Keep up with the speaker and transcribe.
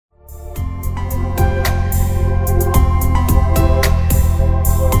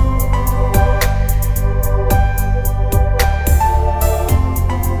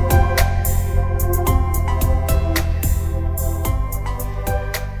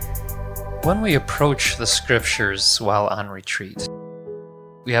When we approach the scriptures while on retreat,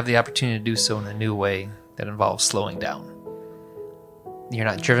 we have the opportunity to do so in a new way that involves slowing down. You're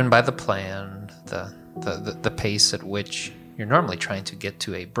not driven by the plan, the pace at which you're normally trying to get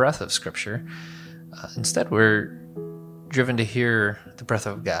to a breath of scripture. Instead, we're driven to hear the breath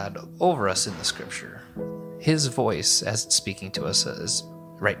of God over us in the scripture, His voice as it's speaking to us is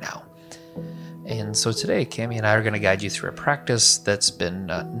right now. And so today, Cami and I are going to guide you through a practice that's been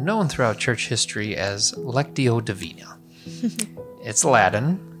known throughout church history as Lectio Divina. It's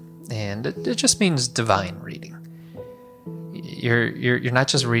Latin, and it just means divine reading. You're not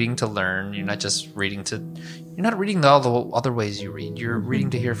just reading to learn. You're not reading all the other ways you read. You're reading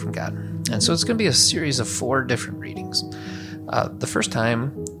to hear from God. And so it's going to be a series of 4 different readings. The first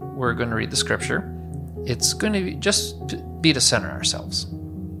time we're going to read the scripture, it's going to be to center ourselves.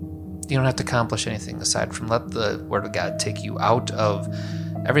 You don't have to accomplish anything aside from let the Word of God take you out of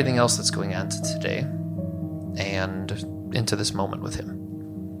everything else that's going on today and into this moment with Him.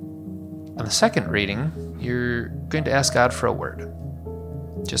 On the second reading, you're going to ask God for a word.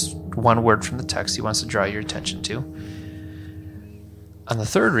 Just one word from the text He wants to draw your attention to. On the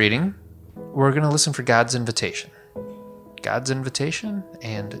third reading, we're going to listen for God's invitation. God's invitation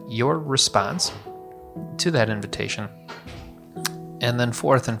and your response to that invitation. And then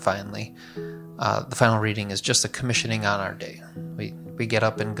fourth and finally, the final reading is just a commissioning on our day. We get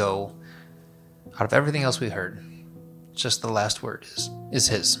up and go. Out of everything else we heard, just the last word is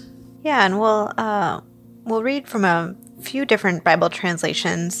His. Yeah, and we'll read from a few different Bible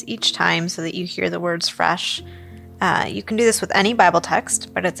translations each time so that you hear the words fresh. You can do this with any Bible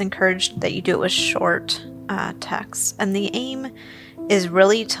text, but it's encouraged that you do it with short texts. And the aim is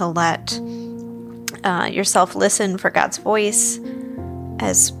really to let yourself listen for God's voice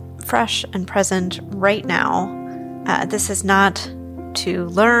as fresh and present right now. This is not to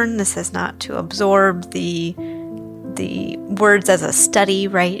learn. This is not to absorb the words as a study,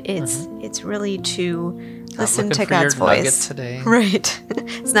 right? It's really to listen to God's voice today. Right.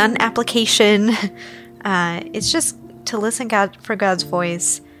 It's not an application. It's just to listen for God's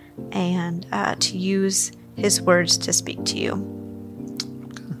voice and to use His words to speak to you.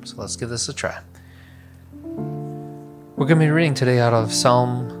 Okay, so let's give this a try. We're going to be reading today out of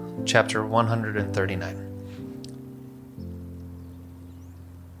Psalm chapter 139.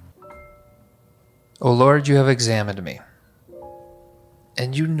 O Lord, you have examined me,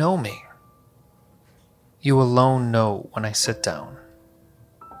 and you know me. You alone know when I sit down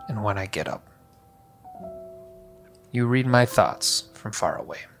and when I get up. You read my thoughts from far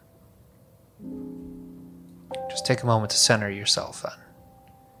away. Just take a moment to center yourself on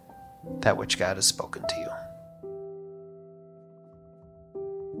that which God has spoken to you.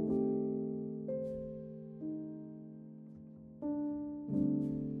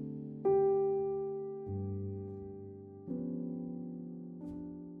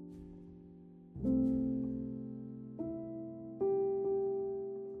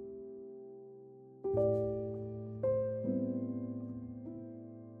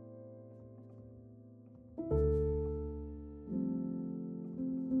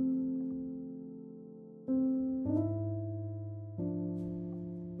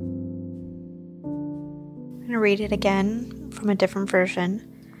 I'm going to read it again from a different version.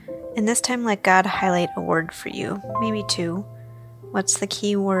 And this time let God highlight a word for you, maybe 2. What's the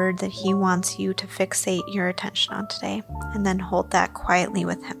key word that He wants you to fixate your attention on today? And then hold that quietly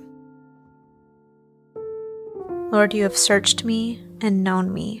with Him. Lord, you have searched me and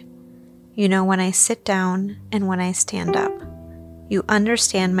known me. You know when I sit down and when I stand up. You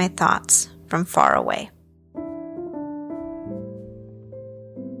understand my thoughts from far away.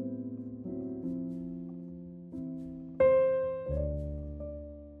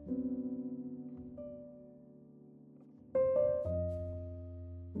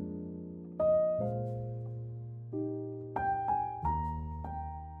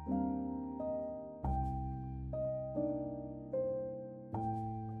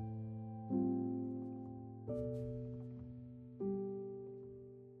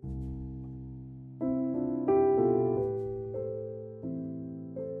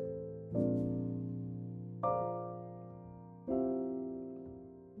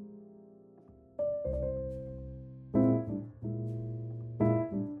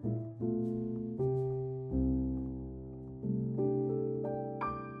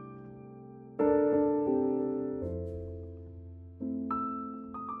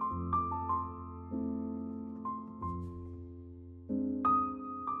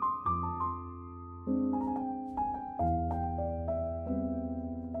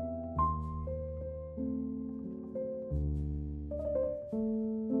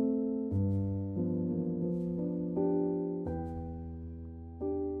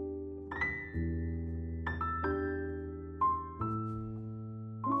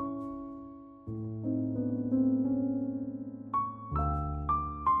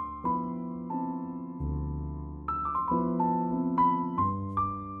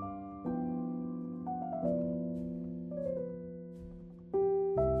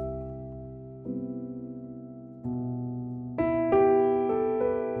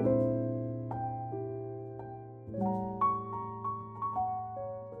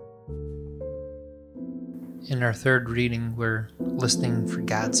 In our third reading, we're listening for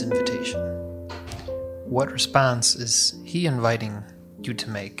God's invitation. What response is He inviting you to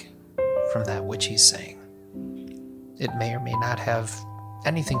make from that which He's saying? It may or may not have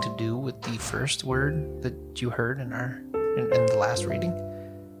anything to do with the first word that you heard in the last reading,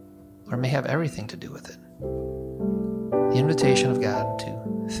 or may have everything to do with it. The invitation of God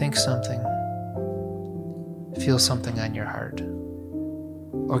to think something, feel something on your heart,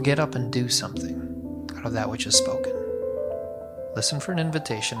 or get up and do something out of that which is spoken. Listen for an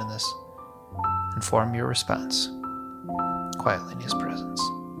invitation in this and form your response quietly in His presence.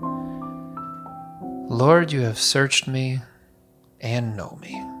 Lord, you have searched me and know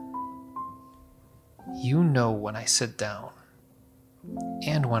me. You know when I sit down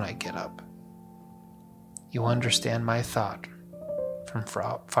and when I get up. You understand my thought from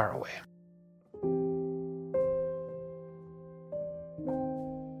far away.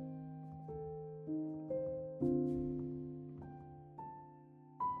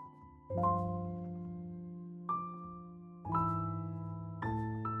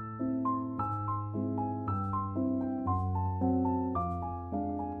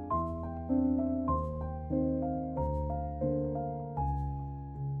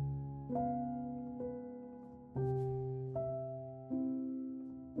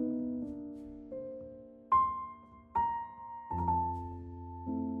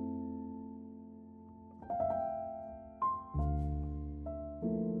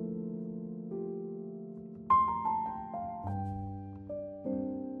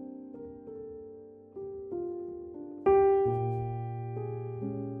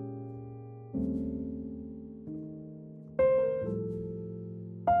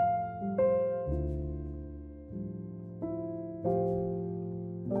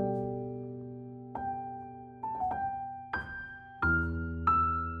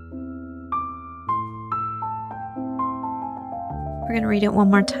 We're going to read it one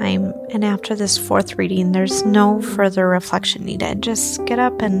more time, and after this fourth reading, there's no further reflection needed. Just get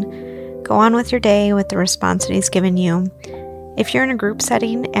up and go on with your day with the response that He's given you. If you're in a group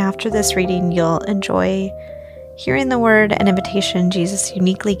setting, after this reading, you'll enjoy hearing the word and invitation Jesus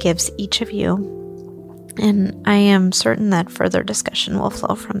uniquely gives each of you, and I am certain that further discussion will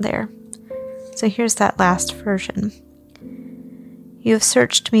flow from there. So here's that last version. You have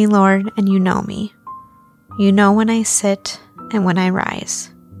searched me, Lord, and you know me. You know when I sit and when I rise.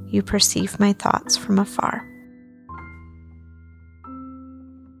 You perceive my thoughts from afar.